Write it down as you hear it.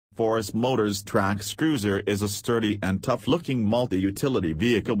Force Motors Trax Cruiser is a sturdy and tough-looking multi-utility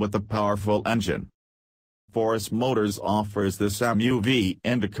vehicle with a powerful engine. Force Motors offers this MUV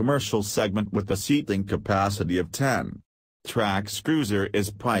in the commercial segment with a seating capacity of 10. Trax Cruiser is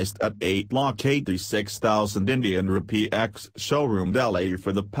priced at 8,86,000 Indian rupee ex-showroom Delhi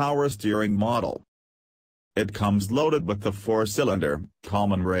for the power steering model. It comes loaded with the 4-cylinder,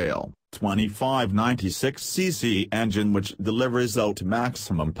 common rail, 2596cc engine which delivers out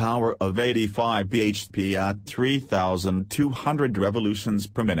maximum power of 85 bhp at 3,200 revolutions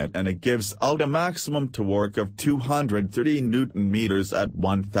per minute, and it gives out a maximum torque of 230 Nm at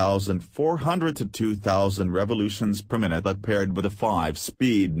 1,400 to 2,000 revolutions per minute that paired with a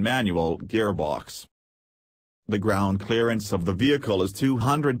 5-speed manual gearbox. The ground clearance of the vehicle is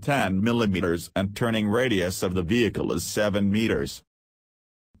 210 mm and turning radius of the vehicle is 7 meters.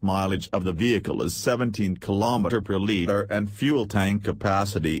 Mileage of the vehicle is 17 km per litre and fuel tank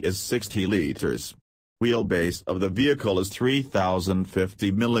capacity is 60 litres. Wheelbase of the vehicle is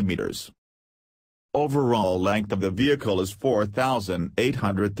 3,050 mm. Overall length of the vehicle is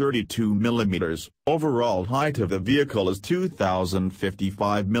 4,832 mm, overall height of the vehicle is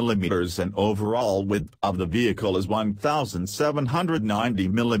 2,055 mm and overall width of the vehicle is 1,790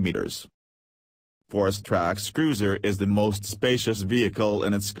 mm. Force Trax Cruiser is the most spacious vehicle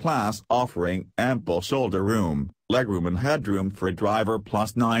in its class, offering ample shoulder room, legroom and headroom for a driver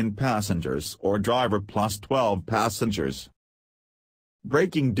plus 9 passengers or driver plus 12 passengers.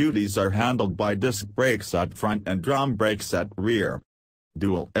 Braking duties are handled by disc brakes at front and drum brakes at rear.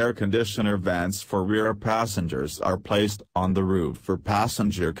 Dual air conditioner vents for rear passengers are placed on the roof for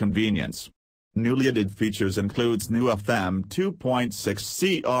passenger convenience. Newly added features includes new FM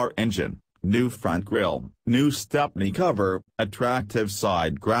 2.6 CR engine, new front grille, new stepney cover, attractive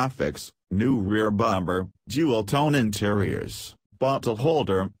side graphics, new rear bumper, dual-tone interiors, bottle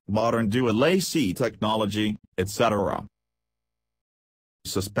holder, modern dual AC technology, etc.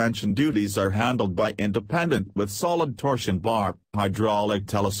 Suspension duties are handled by independent with solid torsion bar, hydraulic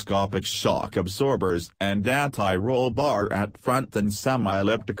telescopic shock absorbers and anti-roll bar at front and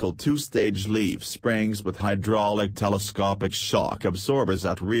semi-elliptical 2-stage leaf springs with hydraulic telescopic shock absorbers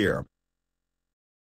at rear.